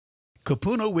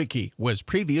KupunaWiki was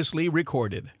previously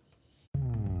recorded.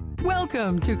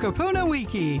 Welcome to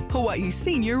KupunaWiki, Hawaii's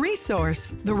senior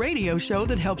resource, the radio show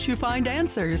that helps you find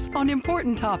answers on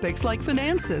important topics like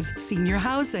finances, senior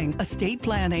housing, estate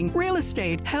planning, real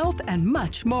estate, health, and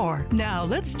much more. Now,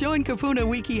 let's join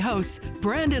KupunaWiki hosts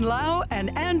Brandon Lau and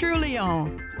Andrew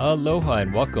Leon. Aloha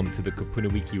and welcome to the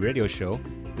KupunaWiki radio show.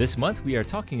 This month we are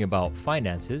talking about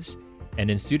finances, and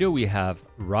in studio we have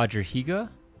Roger Higa,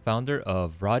 founder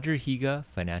of Roger Higa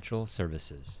Financial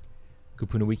Services.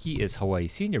 KupunaWiki is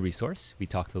Hawaii's senior resource. We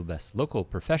talk to the best local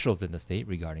professionals in the state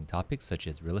regarding topics such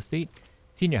as real estate,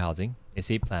 senior housing,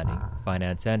 estate planning,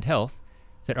 finance, and health,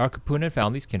 so that our Kupuna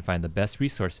families can find the best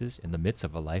resources in the midst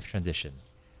of a life transition.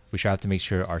 We strive to make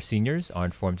sure our seniors are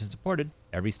informed and supported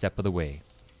every step of the way.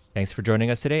 Thanks for joining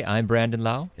us today. I'm Brandon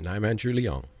Lau. And I'm Andrew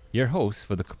Leon, your host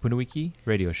for the KupunaWiki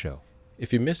radio show.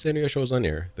 If you missed any of our shows on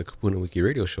air, the KupunaWiki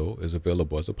radio show is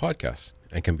available as a podcast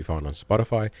and can be found on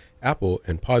Spotify, Apple,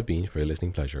 and Podbean for your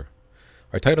listening pleasure.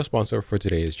 Our title sponsor for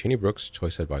today is Cheney Brooks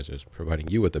Choice Advisors, providing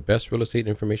you with the best real estate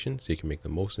information so you can make the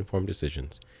most informed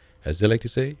decisions. As they like to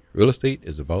say, real estate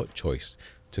is about choice.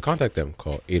 To contact them,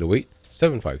 call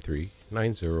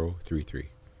 808-753-9033.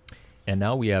 And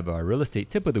now we have our real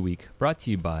estate tip of the week, brought to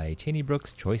you by Cheney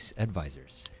Brooks Choice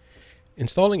Advisors.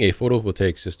 Installing a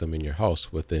photovoltaic system in your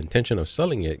house with the intention of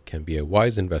selling it can be a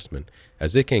wise investment,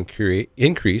 as it can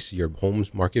increase your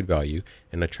home's market value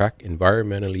and attract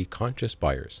environmentally conscious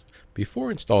buyers.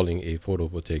 Before installing a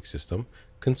photovoltaic system,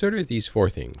 consider these 4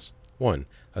 things. 1.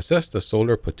 Assess the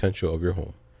solar potential of your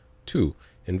home. 2.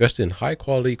 Invest in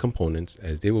high-quality components,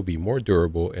 as they will be more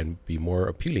durable and be more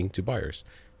appealing to buyers.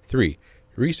 3.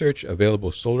 Research available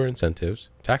solar incentives,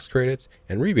 tax credits,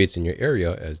 and rebates in your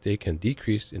area, as they can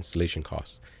decrease installation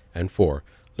costs. And 4.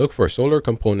 Look for solar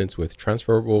components with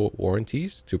transferable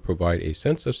warranties to provide a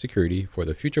sense of security for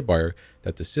the future buyer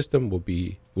that the system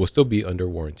will still be under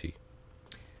warranty.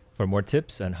 For more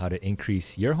tips on how to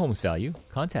increase your home's value,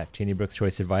 contact Cheney Brooks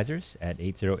Choice Advisors at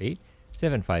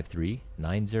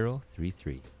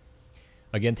 808-753-9033.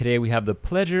 Again, today we have the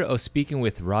pleasure of speaking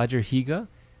with Roger Higa,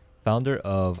 founder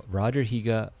of Roger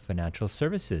Higa Financial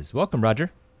Services. Welcome,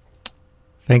 Roger.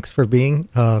 Thanks for having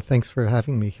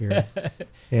me here.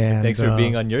 And thanks for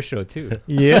being on your show too.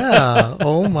 Yeah.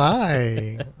 Oh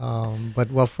my.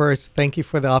 But first, thank you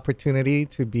for the opportunity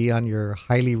to be on your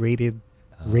highly rated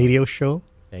radio show.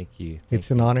 Thank you. It's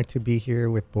an honor to be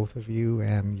here with both of you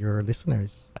and your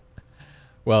listeners.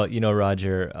 Well,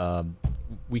 Roger,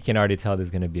 we can already tell this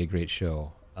is going to be a great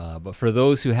show. But for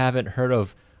those who haven't heard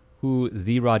of who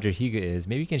the Roger Higa is,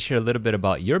 maybe you can share a little bit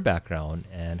about your background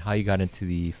and how you got into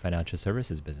the financial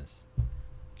services business.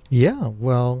 Yeah,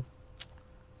 well,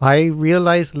 I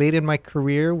realized late in my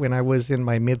career when I was in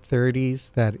my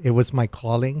mid-30s that it was my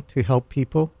calling to help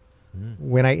people.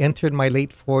 When I entered my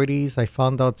late 40s, I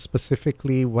found out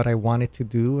specifically what I wanted to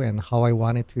do and how I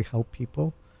wanted to help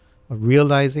people,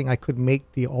 realizing I could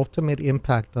make the ultimate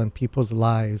impact on people's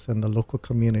lives and the local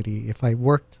community if I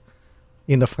worked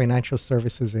in the financial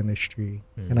services industry.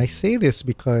 And I say this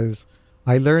because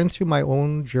I learned through my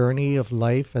own journey of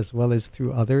life, as well as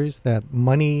through others, that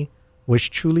money was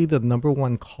truly the number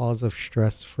one cause of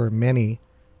stress for many,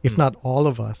 if not all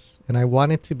of us. And I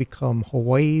wanted to become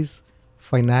Hawaii's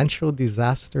financial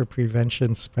disaster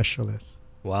prevention specialist.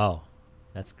 Wow,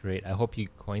 that's great. I hope you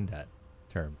coined that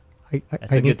term.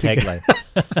 That's I a good tagline.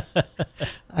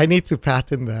 I need to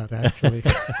patent that, actually,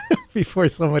 before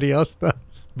somebody else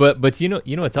does. But what's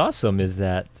awesome is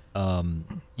that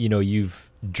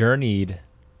you've journeyed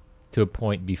to a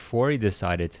point before you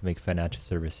decided to make financial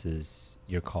services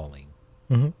your calling,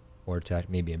 or to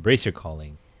maybe embrace your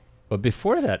calling. But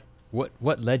before that,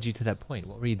 what led you to that point?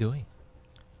 What were you doing?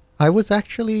 I was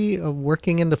actually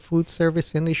working in the food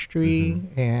service industry,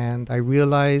 and I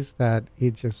realized that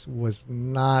it just was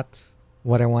not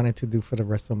what I wanted to do for the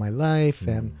rest of my life.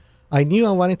 And I knew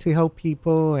I wanted to help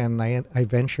people, and I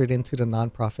ventured into the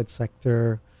nonprofit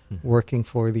sector, working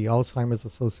for the Alzheimer's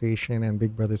Association and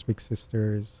Big Brothers Big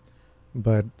Sisters.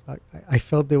 But I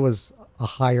felt there was a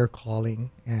higher calling,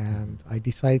 and I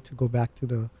decided to go back to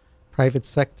the private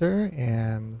sector,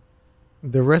 and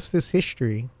the rest is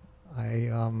history. I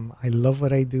love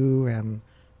what I do, and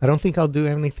I don't think I'll do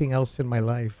anything else in my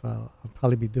life. I'll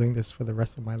probably be doing this for the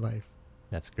rest of my life.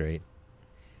 That's great.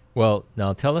 Well,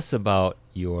 now tell us about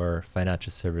your financial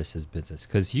services business,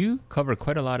 because you cover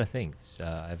quite a lot of things.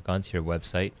 I've gone to your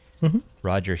website,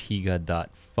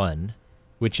 rogerhiga.fun,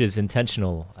 which is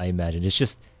intentional, I imagine.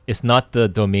 It's not the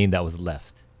domain that was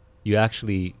left. You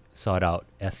actually sought out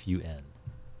FUN.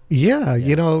 Yeah,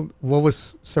 what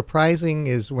was surprising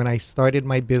is when I started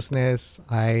my business,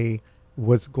 I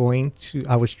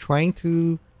I was trying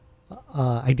to,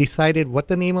 I decided what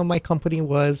the name of my company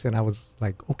was, and I was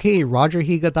like, okay,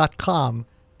 RogerHiga.com.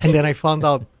 And then I found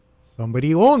out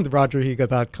somebody owned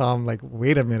RogerHiga.com. Like,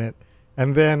 wait a minute.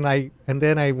 And then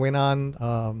I went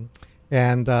on,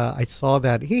 and I saw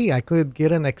that, hey, I could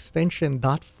get an extension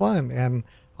 .fun. And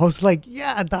I was like,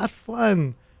 yeah,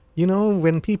 .fun. You know,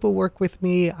 when people work with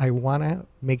me, I want to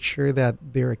make sure that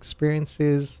their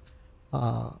experiences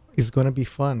is going to be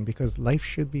fun, because life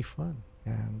should be fun.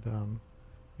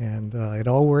 And it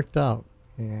all worked out.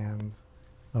 And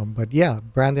but yeah,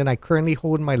 Brandon, I currently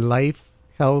hold my life,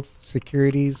 health,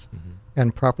 securities,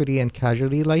 and property and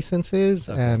casualty licenses,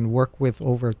 and work with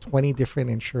over 20 different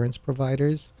insurance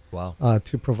providers. Wow.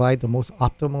 To provide the most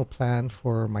optimal plan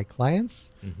for my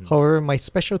clients. However, my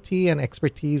specialty and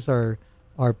expertise are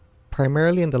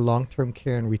primarily in the long-term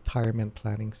care and retirement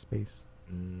planning space.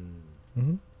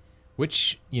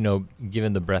 Which, you know,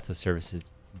 given the breadth of services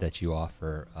that you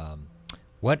offer,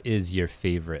 what is your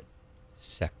favorite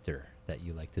sector that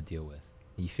you like to deal with?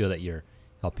 You feel that you're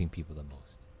helping people the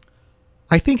most?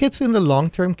 I think it's in the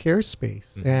long-term care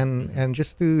space. And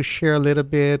just to share a little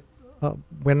bit,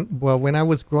 when I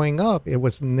was growing up, it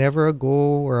was never a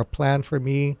goal or a plan for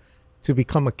me to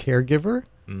become a caregiver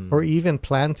or even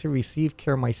plan to receive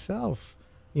care myself.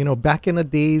 You know, back in the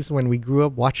days when we grew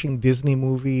up watching Disney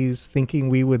movies, thinking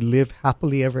we would live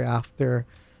happily ever after,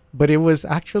 but it was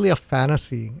actually a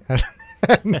fantasy.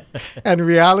 And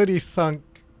reality sunk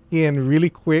in really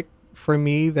quick for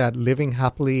me, that living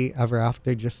happily ever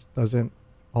after just doesn't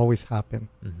always happen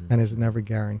and is never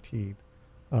guaranteed.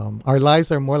 Our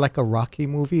lives are more like a Rocky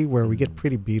movie where we get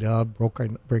pretty beat up,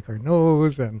 break our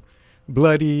nose and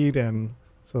bloodied. And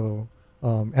so,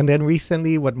 and then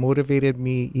recently what motivated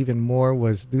me even more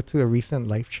was due to a recent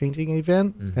life-changing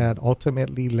event that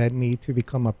ultimately led me to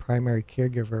become a primary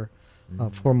caregiver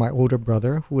for my older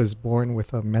brother, who was born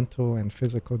with a mental and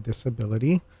physical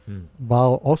disability,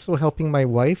 while also helping my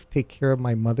wife take care of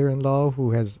my mother-in-law,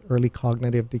 who has early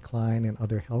cognitive decline and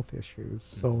other health issues.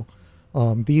 So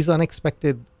these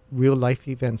unexpected real-life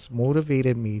events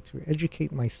motivated me to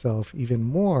educate myself even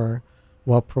more,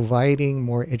 while providing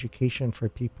more education for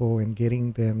people and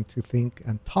getting them to think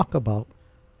and talk about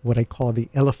what I call the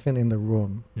elephant in the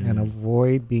room, and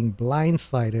avoid being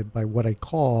blindsided by what I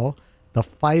call the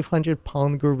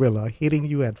 500-pound gorilla hitting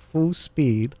you at full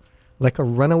speed like a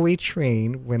runaway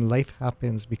train when life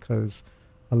happens, because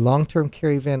a long-term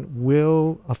care event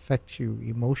will affect you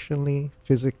emotionally,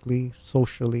 physically,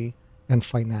 socially, and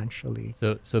financially.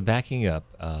 So backing up,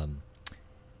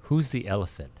 who's the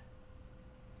elephant?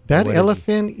 That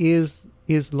elephant is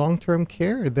long-term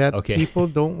care that people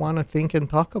don't want to think and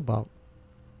talk about.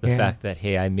 The fact that,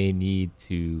 hey, I may need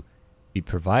to be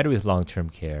provided with long-term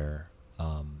care,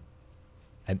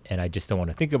 and I just don't want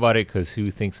to think about it, because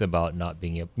who thinks about not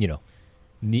being able,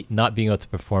 not being able to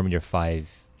perform your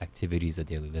 5 activities of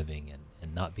daily living,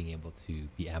 and not being able to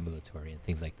be ambulatory and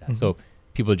things like that. So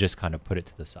people just kind of put it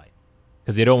to the side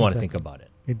because they don't want to think about it.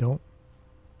 They don't.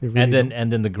 They really don't.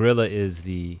 And then the gorilla is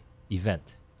the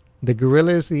event. The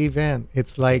gorilla is the event.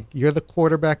 It's like you're the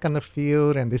quarterback on the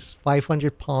field, and this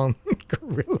 500-pound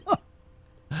gorilla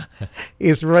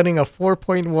is running a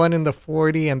 4.1 in the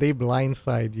 40, and they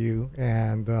blindside you,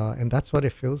 and that's what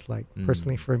it feels like.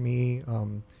 Personally, for me,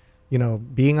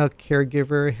 being a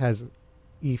caregiver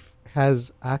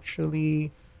has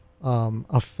actually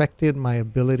affected my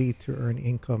ability to earn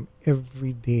income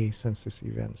every day since this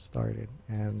event started,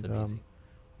 and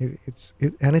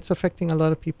it's affecting a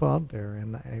lot of people out there.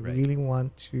 And I really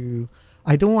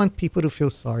I don't want people to feel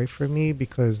sorry for me,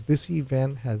 because this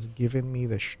event has given me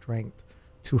the strength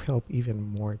to help even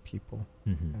more people.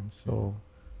 And so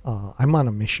I'm on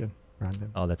a mission,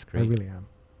 Brandon. Oh, that's great. I really am.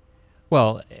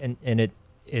 Well, and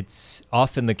it's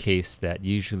often the case that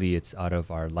usually it's out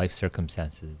of our life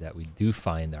circumstances that we do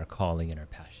find our calling and our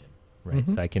passion, right?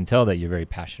 So I can tell that you're very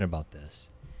passionate about this.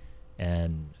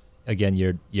 And again,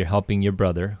 you're helping your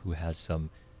brother who has some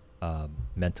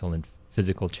mental and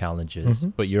physical challenges,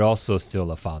 but you're also still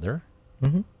a father,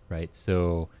 right?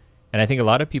 So, and I think a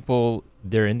lot of people,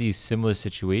 they're in these similar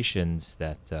situations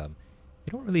that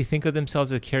they don't really think of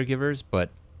themselves as caregivers, but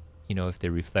if they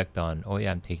reflect on, oh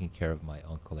yeah, I'm taking care of my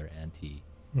uncle or auntie,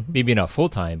 maybe not full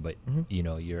time, but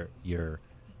they're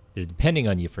depending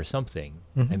on you for something.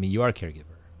 I mean, you are a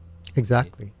caregiver.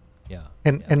 Exactly. Right? Yeah.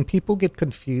 And people get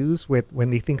confused with when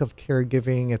they think of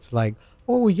caregiving. It's like,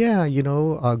 oh yeah,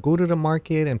 go to the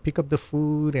market and pick up the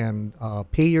food and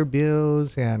pay your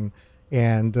bills and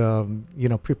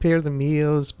prepare the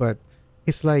meals. But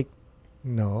it's like,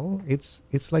 no,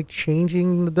 it's like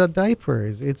changing the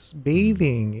diapers. It's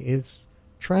bathing. It's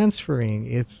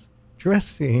transferring. It's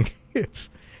dressing, it's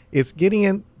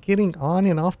getting on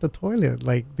and off the toilet,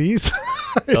 like these.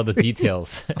 All the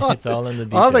details. It's all in the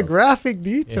details. All the graphic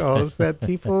details that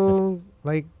people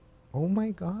like. Oh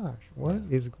my gosh, what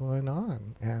is going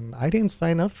on? And I didn't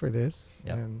sign up for this.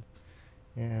 Yep.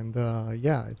 And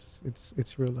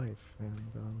it's real life.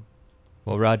 And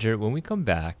well, Roger, when we come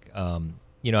back, and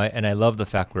I love the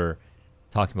fact we're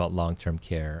talking about long-term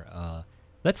care.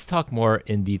 Let's talk more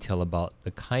in detail about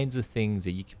the kinds of things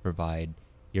that you can provide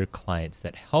your clients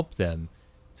that help them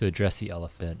to address the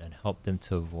elephant and help them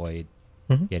to avoid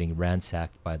getting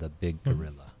ransacked by the big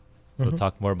gorilla. So we'll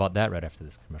talk more about that right after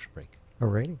this commercial break.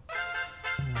 alrighty.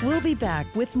 We'll be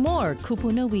back with more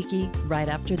KupunaWiki right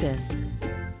after this.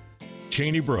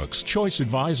 Cheney Brooks Choice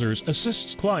Advisors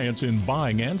assists clients in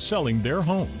buying and selling their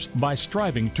homes by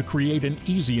striving to create an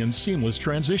easy and seamless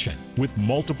transition. With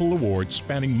multiple awards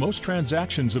spanning most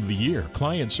transactions of the year,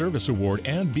 Client Service Award,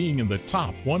 and being in the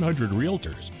top 100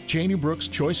 realtors, Cheney Brooks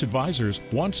Choice Advisors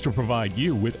wants to provide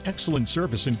you with excellent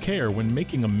service and care when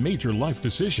making a major life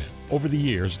decision. Over the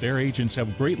years, their agents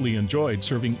have greatly enjoyed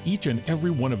serving each and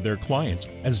every one of their clients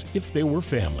as if they were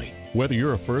family. Whether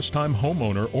you're a first-time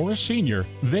homeowner or a senior,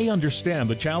 they understand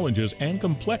the challenges and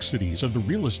complexities of the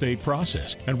real estate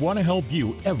process and want to help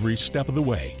you every step of the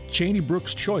way. Cheney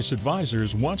Brooks Choice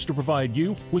Advisors wants to provide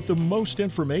you with the most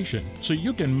information so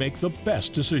you can make the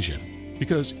best decision.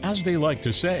 Because, as they like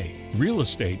to say, real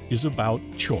estate is about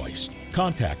choice.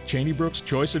 Contact Cheney Brooks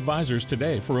Choice Advisors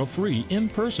today for a free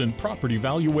in-person property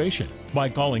valuation by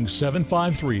calling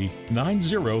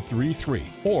 753-9033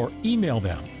 or email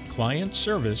them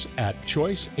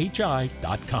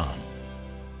clientservice@choicehi.com.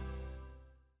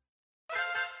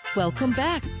 Welcome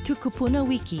back to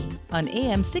KupunaWiki on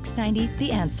AM 690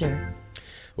 The Answer.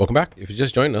 Welcome back. If you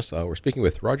just joined us, we're speaking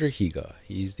with Roger Higa.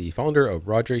 He's the founder of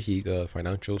Roger Higa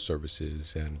Financial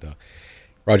Services. And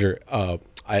Roger,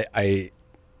 it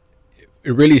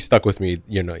really stuck with me,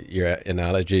 your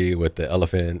analogy with the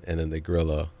elephant and then the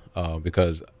gorilla,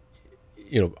 because,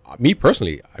 me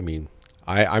personally, I mean,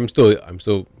 I'm still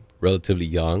relatively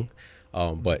young,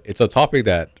 but it's a topic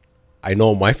that I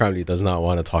know my family does not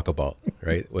want to talk about,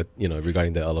 right? With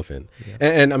regarding the elephant,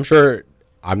 and I'm sure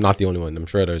I'm not the only one. I'm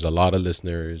sure there's a lot of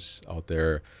listeners out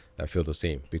there that feel the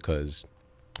same because,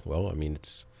 well, I mean,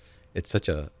 it's such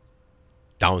a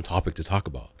down topic to talk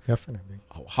about. Definitely.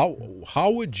 How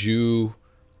would you,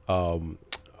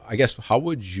 how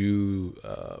would you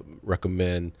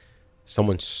recommend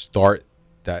someone start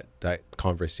that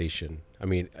conversation? I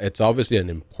mean, it's obviously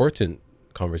an important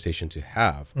conversation to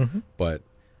have, but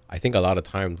I think a lot of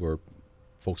times where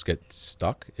folks get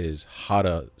stuck is how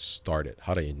to start it,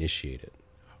 how to initiate it.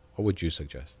 What would you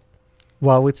suggest?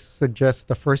 Well, I would suggest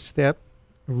the first step,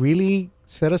 really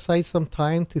set aside some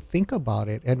time to think about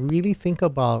it and really think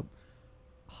about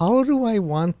how do I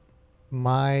want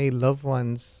my loved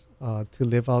ones to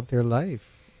live out their life?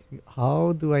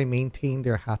 How do I maintain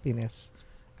their happiness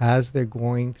as they're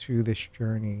going through this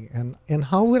journey, and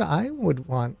how would I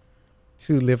want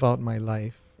to live out my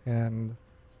life, and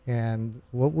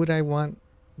what would I want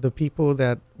the people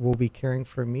that will be caring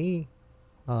for me,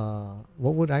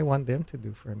 what would I want them to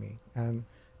do for me, and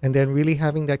then really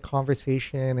having that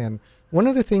conversation. And one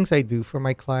of the things I do for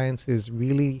my clients is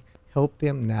really help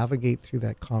them navigate through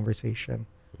that conversation.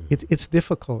 It's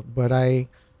difficult, but I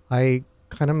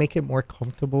kind of make it more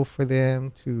comfortable for them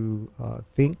to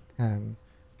think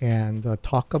and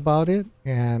talk about it,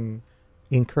 and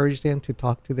encourage them to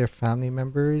talk to their family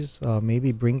members,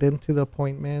 maybe bring them to the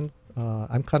appointment.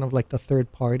 I'm kind of like the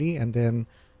third party, and then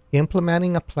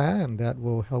implementing a plan that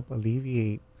will help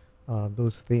alleviate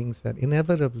those things that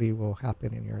inevitably will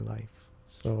happen in your life.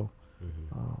 So,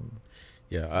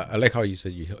 I like how you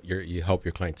said you help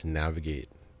your clients navigate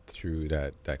through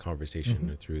that conversation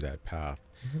or through that path.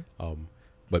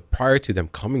 But prior to them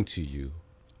coming to you,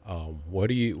 what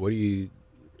do you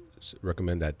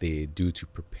recommend that they do to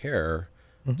prepare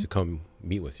to come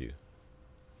meet with you?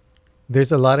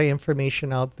 There's a lot of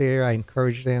information out there. I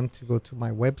encourage them to go to my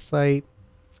website.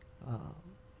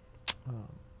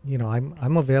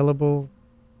 I'm available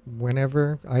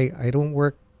whenever. I don't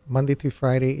work Monday through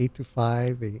Friday, 8 to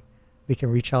 5. They can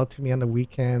reach out to me on the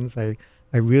weekends. I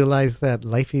realize that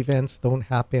life events don't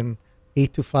happen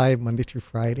 8 to 5 Monday through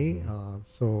Friday.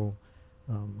 So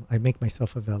I make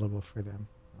myself available for them.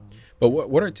 But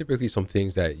what are typically some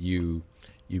things that you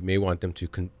may want them to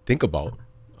think about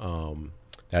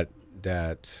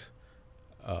that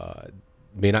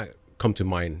may not come to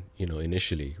mind,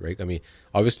 initially, right? I mean,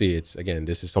 obviously,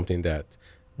 this is something that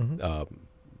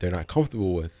they're not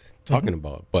comfortable with talking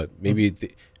about. But maybe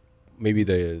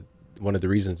one of the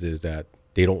reasons is that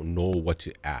they don't know what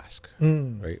to ask,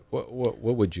 right? What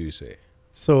would you say?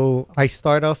 So I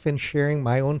start off in sharing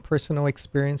my own personal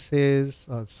experiences,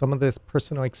 some of the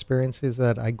personal experiences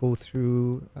that I go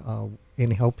through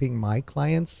in helping my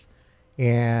clients,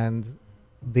 and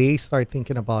they start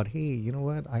thinking about, hey, you know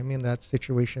what, I'm in that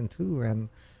situation too,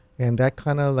 and that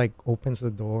kind of like opens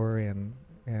the door and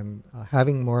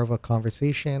having more of a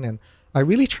conversation. And I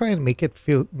really try and make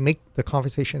the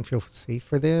conversation feel safe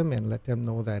for them and let them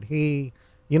know that, hey,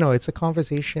 you know, it's a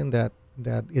conversation that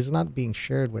is not being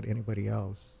shared with anybody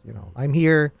else. You know, I'm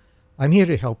here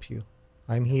to help you.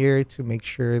 I'm here to make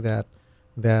sure that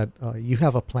you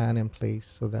have a plan in place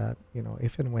so that, you know,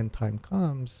 if and when time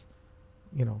comes,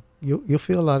 you know, you'll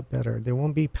feel a lot better. There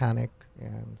won't be panic,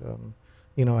 and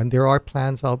you know, and there are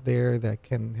plans out there that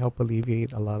can help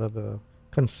alleviate a lot of the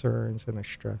concerns and the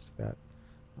stress that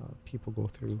people go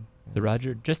through. So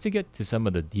Roger, just to get to some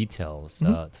of the details,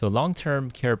 so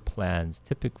long-term care plans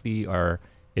typically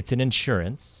it's an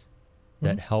insurance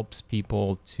that helps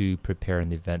people to prepare in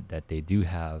the event that they do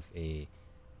have a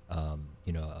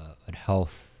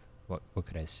health, what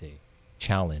could I say,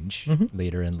 challenge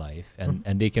later in life,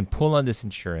 and they can pull on this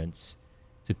insurance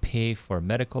to pay for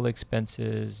medical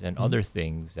expenses and other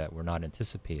things that were not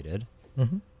anticipated,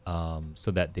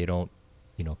 so that they don't,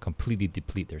 you know, completely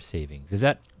deplete their savings. Is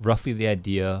that roughly the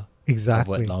idea?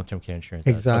 Exactly. Of what long-term care insurance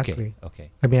does? Exactly. Okay.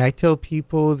 I mean, I tell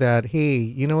people that, hey,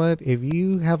 you know what? If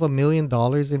you have $1 million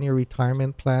in your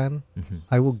retirement plan,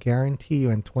 I will guarantee you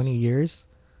in 20 years,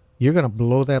 you're going to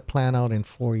blow that plan out in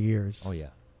 4 years. Oh,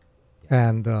 yeah.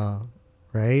 And,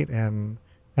 right? And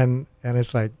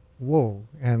it's like, whoa.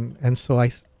 And so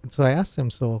I asked them,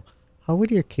 so how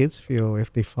would your kids feel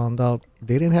if they found out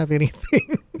they didn't have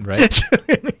anything? Right.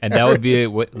 And that would be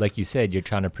what, like you said, you're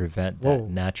trying to prevent that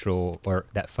natural or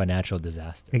that financial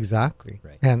disaster. Exactly.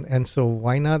 Right. And so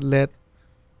why not let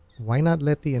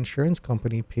the insurance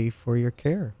company pay for your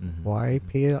care? Why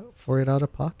pay for it out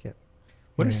of pocket?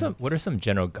 What are some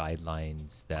general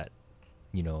guidelines that,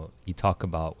 you know, you talk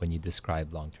about when you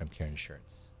describe long-term care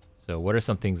insurance? So what are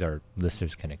some things our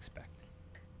listeners can expect?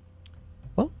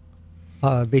 Well,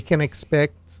 they can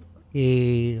expect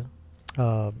a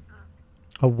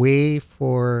way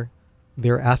for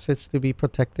their assets to be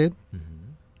protected.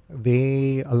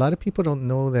 A lot of people don't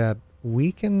know that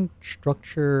we can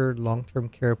structure long-term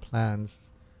care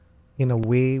plans in a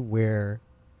way where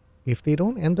if they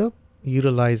don't end up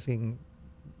utilizing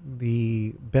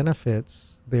the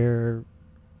benefits, their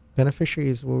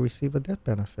beneficiaries will receive a death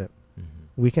benefit.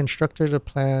 We can structure the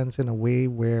plans in a way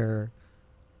where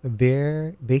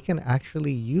they can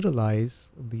actually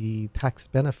utilize the tax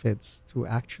benefits to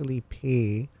actually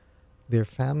pay their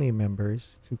family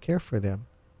members to care for them.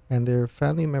 And their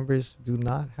family members do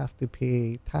not have to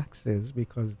pay taxes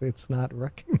because it's not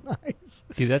recognized.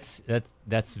 See,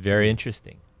 that's very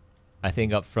interesting. I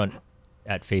think up front,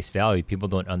 at face value, people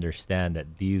don't understand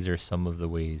that these are some of the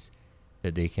ways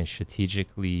that they can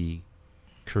strategically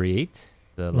create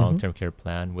the long-term care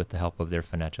plan with the help of their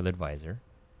financial advisor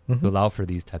to allow for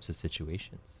these types of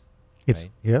situations.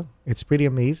 It's pretty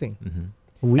amazing.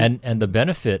 And the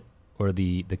benefit or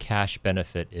the cash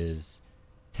benefit is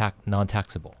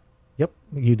non-taxable. Yep,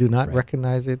 you do not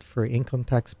recognize it for income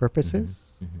tax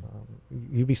purposes.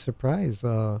 You'd be surprised.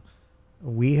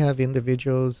 We have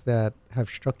individuals that have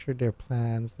structured their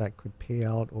plans that could pay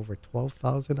out over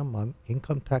 $12,000 a month,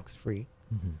 income tax free,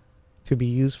 to be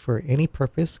used for any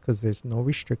purpose because there's no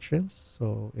restrictions.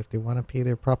 So if they want to pay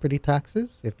their property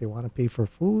taxes, if they want to pay for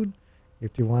food,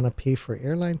 if they want to pay for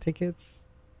airline tickets,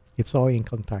 it's all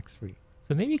income tax free.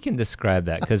 So maybe you can describe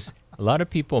that, because a lot of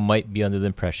people might be under the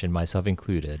impression, myself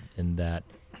included, in that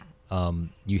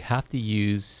you have to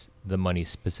use the money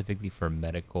specifically for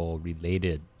medical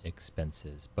related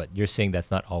expenses, but you're saying that's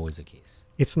not always the case.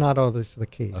 It's not always the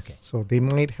case. Okay. So they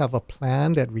might have a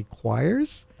plan that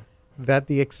requires that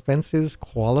the expenses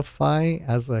qualify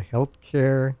as a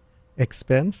healthcare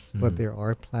expense, but there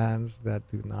are plans that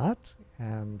do not.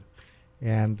 And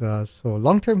so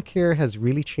long-term care has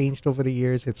really changed over the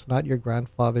years. It's not your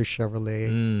grandfather's Chevrolet.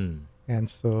 And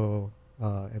so,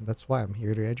 and that's why I'm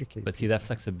here to educate. But see, that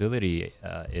flexibility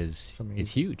is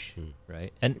huge,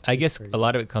 right? And It's I guess crazy. a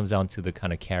lot of it comes down to the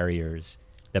kind of carriers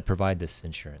that provide this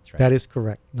insurance, right? That is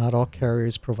correct. Not all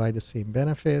carriers provide the same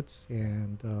benefits.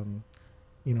 And,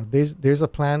 there's a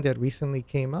plan that recently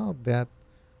came out that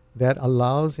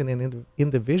allows an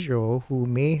individual who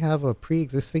may have a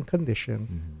pre-existing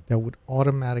condition that would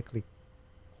automatically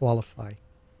qualify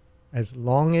as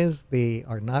long as they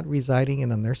are not residing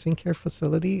in a nursing care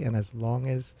facility and as long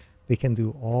as they can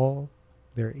do all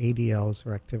their ADLs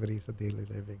or activities of daily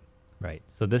living. Right.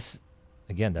 So this,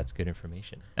 again, that's good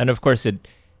information. And of course,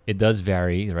 it does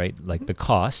vary, right? Like the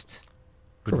cost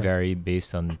would Correct. vary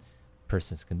based on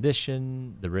person's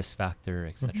condition, the risk factor,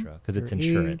 etc. Because it's Your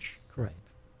insurance. age. Correct.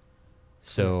 Right?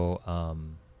 So,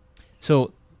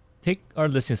 so take our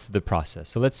listeners through the process.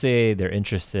 So let's say they're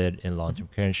interested in long-term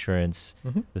care insurance.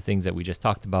 The things that we just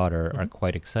talked about are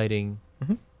quite exciting.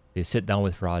 They sit down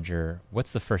with Roger.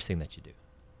 What's the first thing that you do?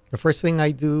 The first thing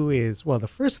I do is, the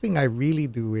first thing I really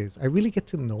do is I really get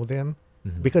to know them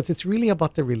because it's really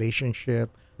about the relationship.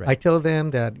 Right. I tell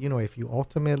them that, if you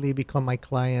ultimately become my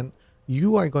client,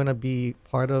 you are going to be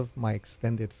part of my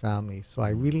extended family. So I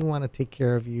really want to take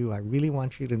care of you. I really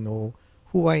want you to know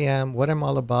who I am, what I'm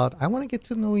all about. I want to get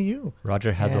to know you.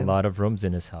 Roger has a lot of rooms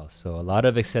in his house, so a lot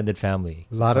of extended family.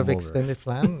 A lot of come over. extended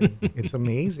family. It's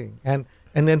amazing. And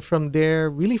then from there,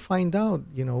 really find out,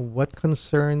 what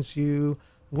concerns you.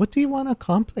 What do you want to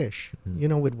accomplish,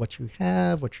 with what you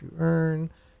have, what you earn?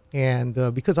 And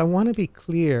because I want to be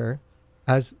clear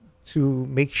as to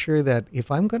make sure that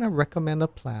if I'm going to recommend a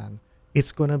plan,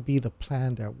 it's going to be the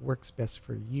plan that works best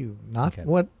for you. Not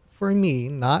what, for me,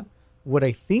 not what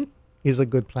I think is a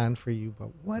good plan for you, but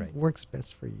what works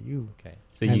best for you. Okay.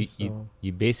 So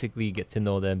you basically get to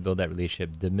know them, build that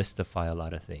relationship, demystify a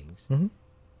lot of things.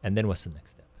 And then what's the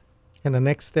next step? And the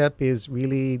next step is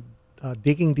really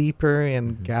digging deeper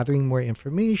and gathering more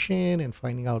information and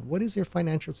finding out what is your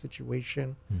financial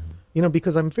situation.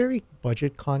 Because I'm very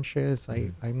budget conscious.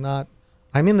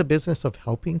 I'm in the business of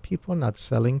helping people, not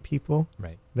selling people.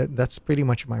 Right. That's pretty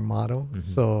much my motto.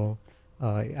 So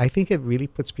I think it really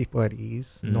puts people at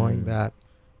ease knowing that,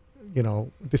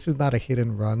 this is not a hit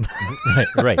and run.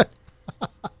 Right.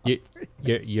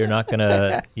 You're not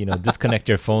gonna disconnect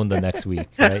your phone the next week,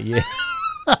 right? Yeah.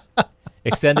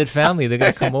 Extended family, they're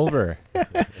gonna come over.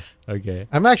 Okay.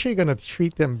 I'm actually gonna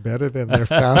treat them better than their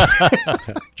family.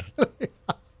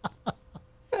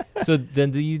 So then,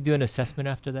 do you do an assessment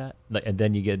after that, and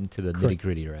then you get into the nitty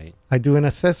gritty, right? I do an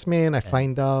assessment. I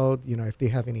find out, if they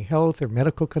have any health or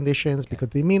medical conditions because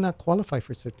they may not qualify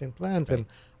for certain plans, and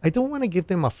I don't want to give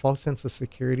them a false sense of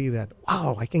security that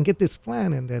I can get this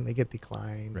plan, and then they get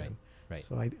declined. Right. Right.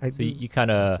 So So you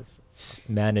kind of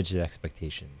manage the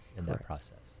expectations in that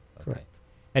process. Okay. Correct.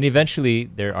 And eventually,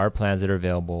 there are plans that are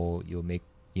available. You'll make,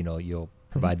 you'll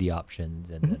provide the options,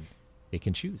 and then they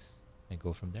can choose and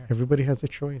go from there. Everybody has a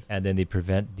choice. And then they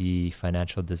prevent the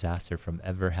financial disaster from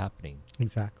ever happening.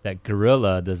 Exactly. That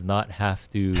gorilla does not have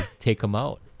to take them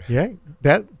out. Yeah,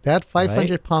 that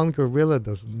 500-pound gorilla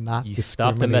does not You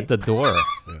stop them at the door.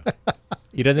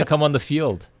 He doesn't come on the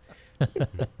field.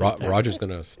 Roger's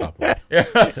going to stop him.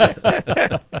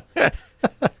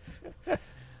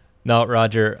 Now,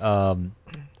 Roger, I'm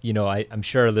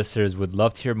sure our listeners would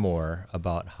love to hear more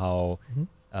about how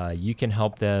you can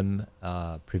help them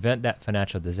prevent that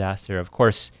financial disaster. Of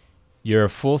course, you're a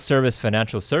full-service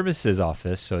financial services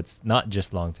office, so it's not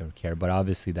just long-term care, but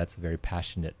obviously that's a very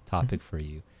passionate topic for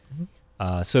you.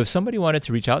 So if somebody wanted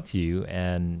to reach out to you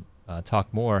and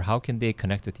talk more, how can they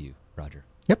connect with you, Roger?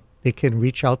 Yep. They can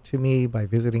reach out to me by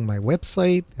visiting my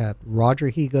website at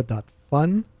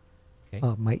rogerhiga.fun.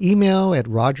 Okay. My email at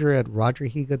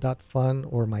roger@rogerhiga.fun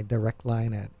or my direct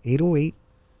line at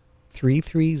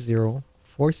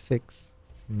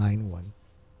 808-330-4691.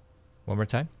 One more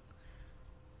time.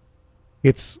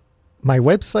 My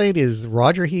website is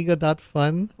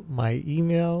rogerhiga.fun. My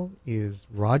email is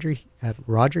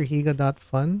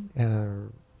roger@rogerhiga.fun.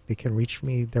 And they can reach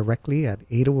me directly at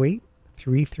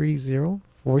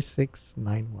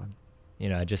 808-330-4691.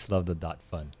 I just love the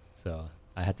 .fun, so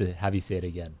I had to have you say it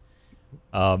again.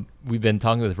 We've been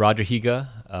talking with Roger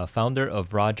Higa, founder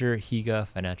of Roger Higa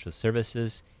Financial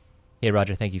Services. Hey,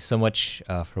 Roger, thank you so much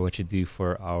for what you do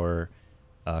for our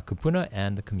Kupuna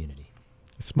and the community.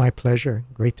 It's my pleasure.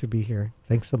 Great to be here.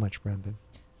 Thanks so much, Brandon.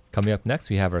 Coming up next,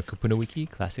 we have our KupunaWiki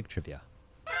Classic Trivia.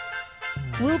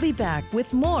 We'll be back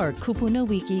with more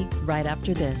KupunaWiki right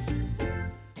after this.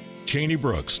 Cheney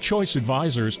Brooks Choice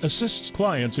Advisors assists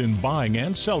clients in buying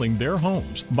and selling their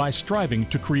homes by striving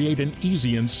to create an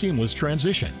easy and seamless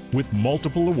transition. With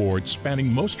multiple awards spanning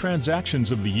most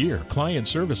transactions of the year, Client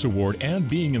Service Award, and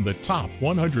being in the top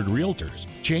 100 realtors,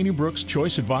 Cheney Brooks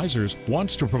Choice Advisors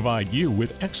wants to provide you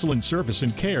with excellent service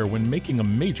and care when making a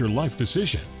major life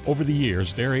decision. Over the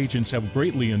years, their agents have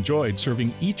greatly enjoyed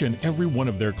serving each and every one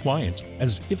of their clients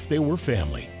as if they were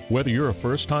family. Whether you're a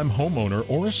first-time homeowner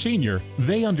or a senior,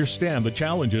 they understand the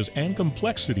challenges and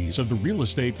complexities of the real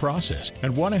estate process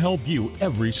and want to help you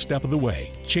every step of the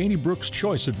way. Cheney Brooks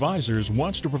Choice Advisors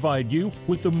wants to provide you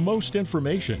with the most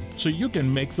information so you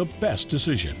can make the best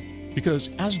decision. Because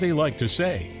as they like to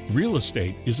say, real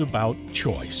estate is about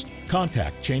choice.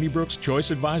 Contact Cheney Brooks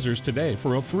Choice Advisors today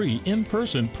for a free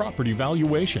in-person property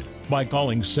valuation by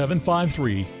calling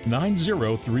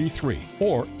 753-9033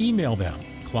 or email them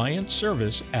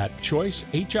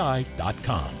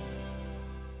clientservice@choicehi.com.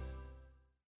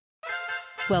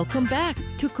 Welcome back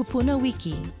to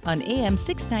KupunaWiki on AM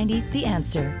 690 The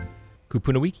Answer.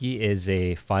 KupunaWiki is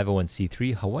a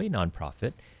 501c3 Hawaii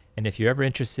nonprofit, and if you're ever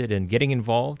interested in getting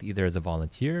involved either as a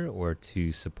volunteer or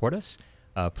to support us,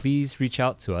 please reach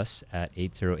out to us at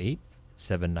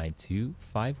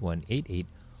 808-792-5188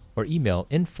 or email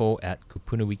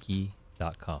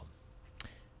info@kupunawiki.com.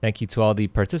 Thank you to all the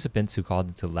participants who called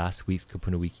into last week's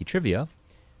KupunaWiki trivia.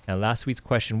 And last week's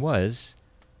question was,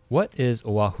 what is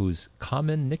Oahu's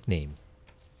common nickname?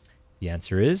 The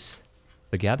answer is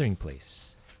the Gathering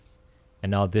Place.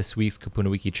 And now this week's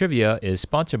KupunaWiki trivia is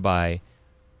sponsored by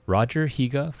Roger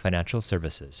Higa Financial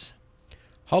Services.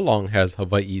 How long has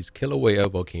Hawaii's Kilauea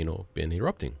volcano been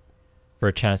erupting? For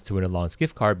a chance to win a Long's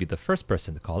gift card, be the first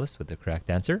person to call us with the correct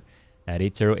answer at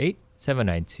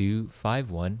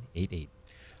 808-792-5188.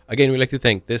 Again, we'd like to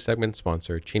thank this segment's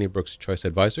sponsor, Cheney Brooks Choice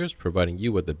Advisors, providing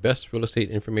you with the best real estate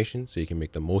information so you can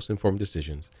make the most informed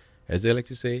decisions. As they like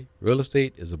to say, real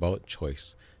estate is about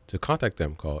choice. To contact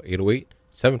them, call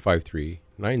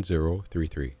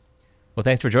 808-753-9033. Well,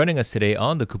 thanks for joining us today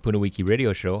on the KupunaWiki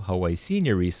Radio Show, Hawaii's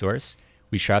senior resource.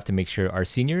 We strive to make sure our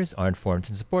seniors are informed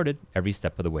and supported every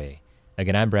step of the way.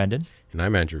 Again, I'm Brandon. And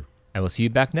I'm Andrew. And we'll see you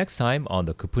back next time on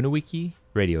the KupunaWiki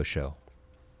Radio Show.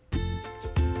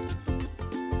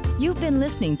 You've been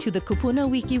listening to the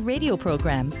KupunaWiki radio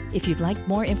program. If you'd like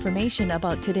more information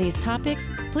about today's topics,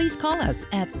 please call us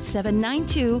at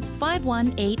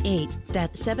 792-5188.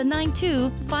 That's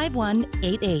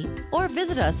 792-5188. Or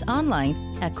visit us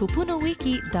online at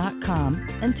KupunaWiki.com.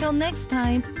 Until next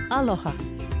time, aloha.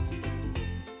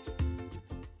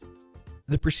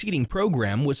 The preceding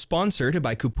program was sponsored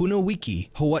by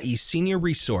KupunaWiki, Hawaii's senior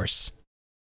resource.